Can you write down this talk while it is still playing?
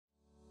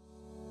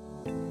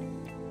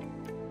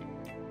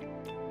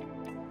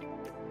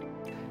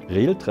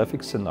Real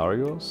traffic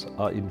scenarios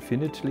are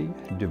infinitely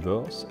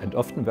diverse and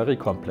often very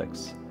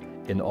complex.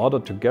 In order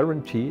to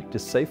guarantee the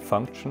safe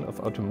function of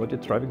automated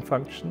driving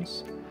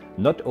functions,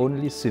 not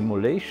only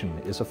simulation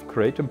is of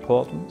great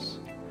importance,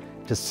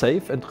 the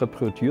safe and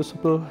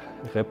reproducible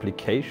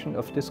replication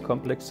of these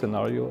complex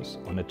scenarios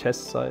on a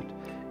test site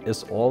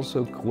is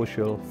also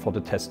crucial for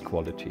the test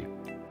quality.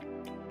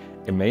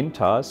 A main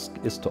task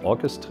is to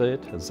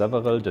orchestrate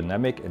several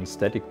dynamic and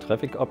static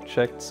traffic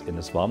objects in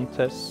a swarm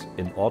test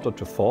in order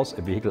to force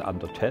a vehicle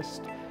under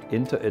test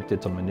into a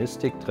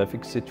deterministic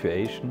traffic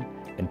situation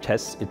and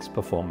test its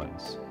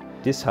performance.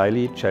 This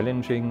highly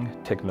challenging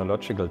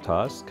technological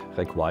task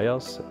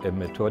requires a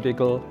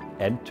methodical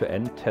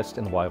end-to-end test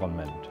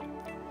environment.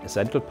 A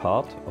central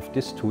part of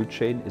this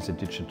toolchain is a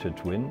digital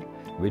twin,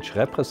 which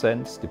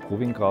represents the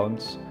proving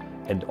grounds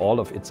and all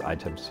of its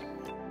items.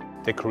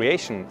 The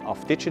creation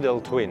of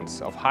digital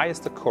twins of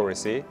highest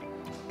accuracy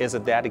is a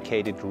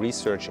dedicated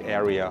research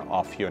area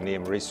of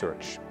JOANNEUM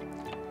Research.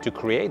 To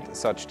create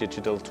such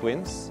digital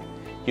twins,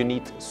 you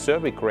need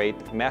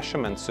survey-grade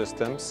measurement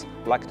systems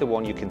like the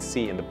one you can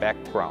see in the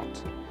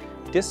background.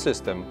 This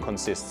system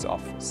consists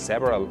of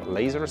several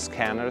laser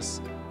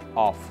scanners,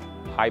 of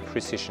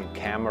high-precision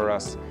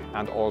cameras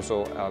and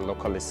also a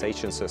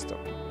localization system.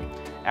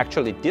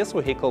 Actually, this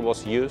vehicle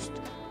was used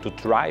to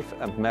drive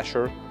and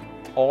measure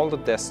all the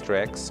test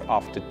tracks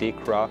of the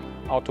DEKRA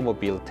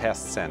Automobile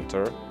Test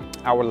Center.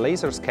 Our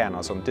laser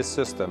scanners on this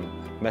system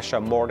measure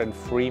more than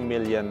 3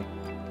 million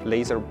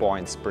laser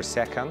points per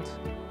second,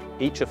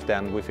 each of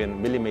them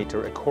within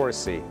millimeter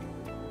accuracy.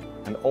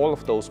 And all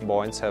of those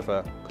points have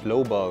a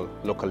global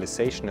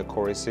localization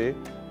accuracy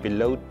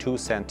below 2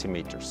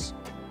 centimeters.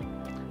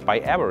 By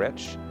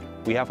average,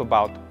 we have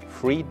about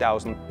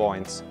 3,000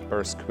 points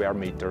per square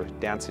meter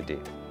density.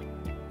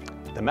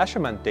 The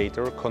measurement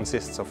data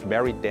consists of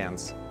very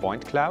dense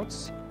point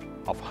clouds,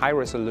 of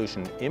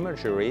high-resolution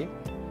imagery,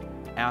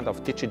 and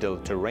of digital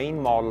terrain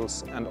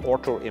models and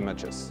ortho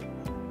images.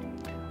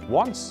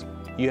 Once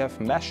you have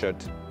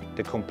measured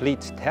the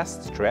complete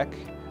test track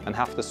and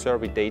have the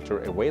survey data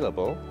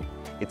available,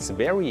 it's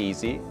very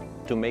easy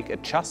to make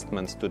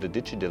adjustments to the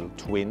digital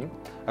twin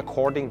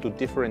according to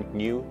different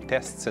new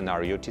test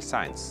scenario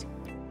designs.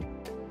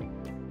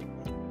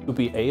 To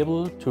be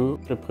able to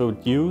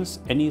reproduce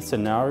any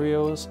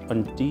scenarios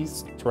on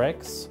these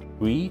tracks,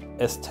 we,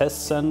 as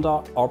test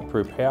center, are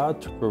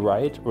prepared to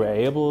provide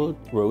reliable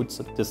road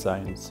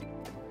designs.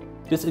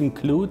 This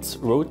includes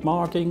road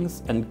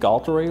markings and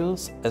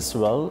guardrails, as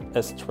well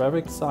as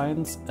traffic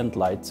signs and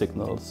light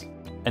signals,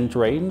 and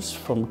range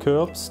from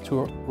curbs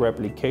to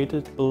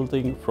replicated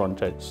building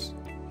frontages.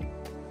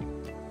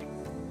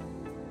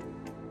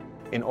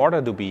 In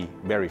order to be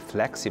very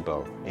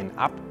flexible in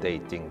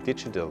updating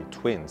digital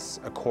twins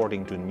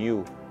according to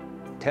new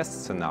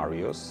test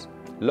scenarios,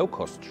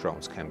 low-cost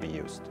drones can be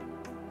used.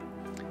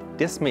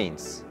 This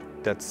means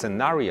that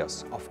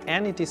scenarios of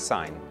any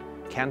design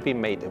can be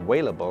made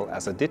available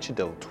as a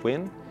digital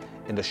twin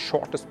in the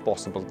shortest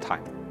possible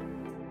time.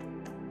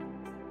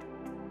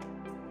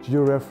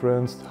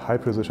 Georeferenced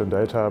high-precision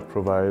data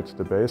provide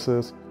the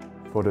basis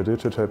for the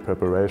digital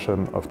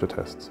preparation of the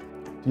tests.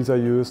 These are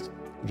used to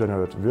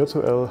generate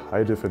virtual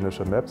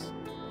high-definition maps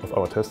of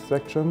our test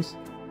sections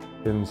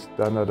in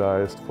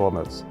standardized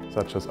formats,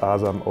 such as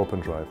ASAM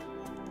OpenDrive.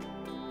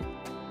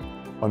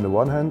 On the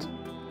one hand,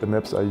 the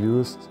maps are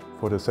used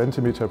for the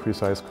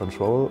centimeter-precise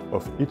control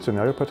of each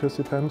scenario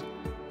participant,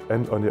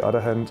 and on the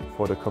other hand,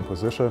 for the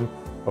composition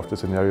of the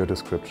scenario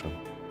description.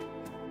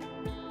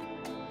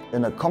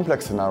 In a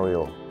complex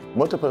scenario,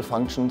 multiple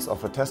functions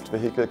of a test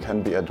vehicle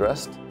can be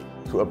addressed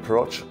to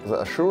approach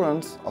the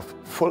assurance of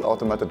full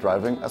automated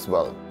driving as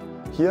well.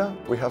 Here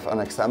we have an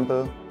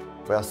example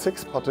where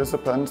 6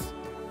 participants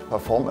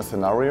perform a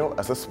scenario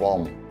as a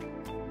swarm.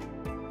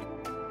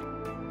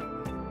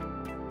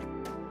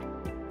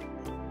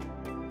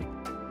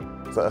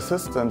 The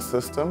assistance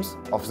systems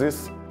of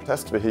this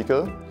test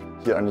vehicle,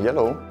 here in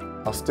yellow,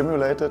 are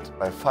stimulated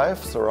by 5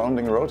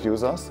 surrounding road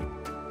users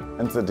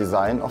and the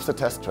design of the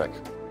test track.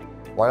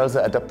 While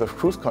the adaptive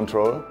cruise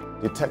control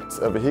detects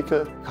a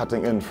vehicle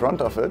cutting in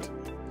front of it,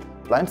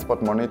 blind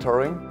spot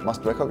monitoring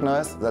must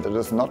recognize that it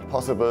is not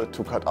possible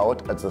to cut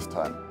out at this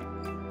time.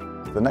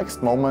 The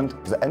next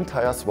moment, the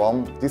entire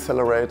swarm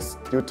decelerates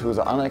due to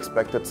the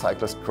unexpected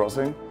cyclist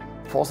crossing,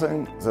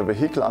 forcing the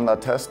vehicle under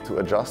test to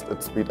adjust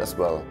its speed as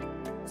well.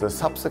 The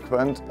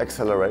subsequent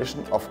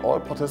acceleration of all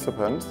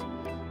participants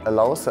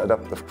allows the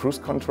adaptive cruise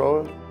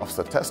control of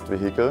the test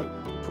vehicle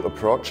to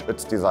approach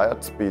its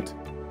desired speed.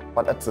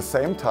 But at the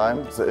same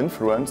time, the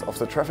influence of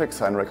the traffic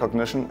sign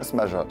recognition is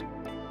measured.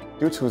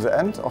 Due to the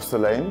end of the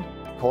lane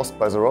caused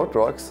by the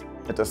roadblocks,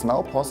 it is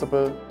now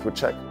possible to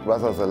check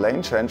whether the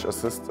lane change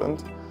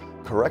assistant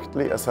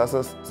correctly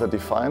assesses the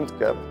defined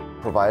gap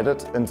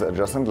provided in the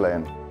adjacent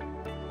lane.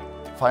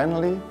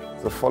 Finally,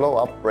 the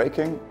follow-up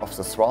braking of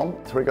the swarm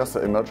triggers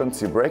the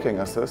emergency braking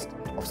assist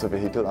of the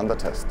vehicle under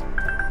test.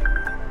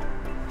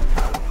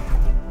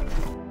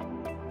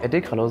 At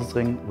DEKRA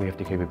Lausitzring, we have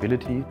the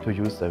capability to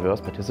use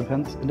diverse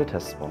participants in the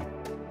test swarm.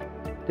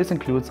 This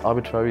includes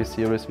arbitrary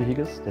series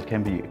vehicles that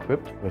can be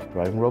equipped with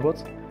driving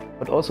robots,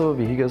 but also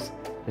vehicles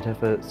that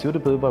have a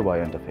suitable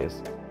by-wire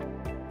interface.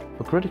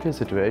 For critical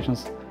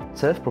situations,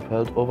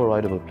 self-propelled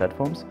overridable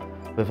platforms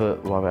with a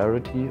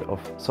variety of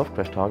soft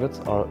crash targets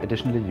are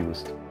additionally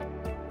used.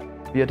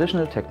 Via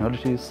additional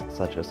technologies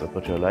such as a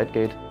virtual light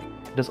gate,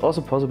 it is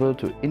also possible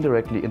to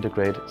indirectly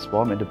integrate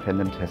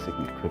swarm-independent testing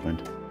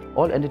equipment.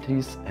 All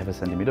entities have a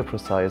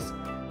centimeter-precise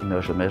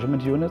inertial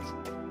measurement units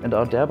and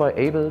are thereby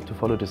able to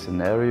follow the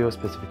scenario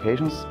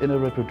specifications in a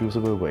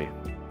reproducible way.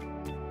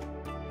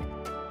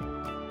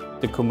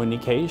 The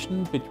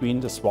communication between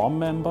the swarm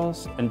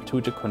members and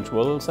to the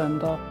control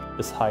center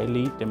is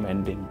highly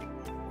demanding.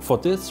 For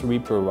this, we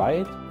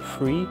provide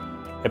free,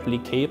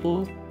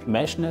 applicable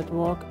mesh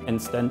network and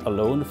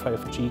standalone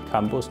 5G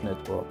campus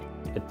network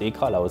at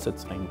DEKRA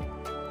Lausitzring.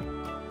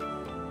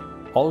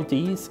 All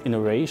these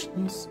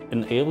innovations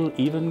enable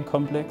even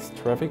complex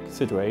traffic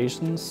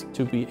situations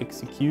to be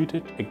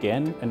executed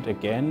again and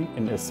again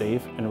in a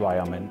safe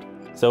environment.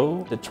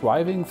 So the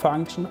driving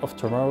function of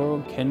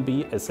tomorrow can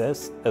be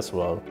assessed as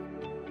well.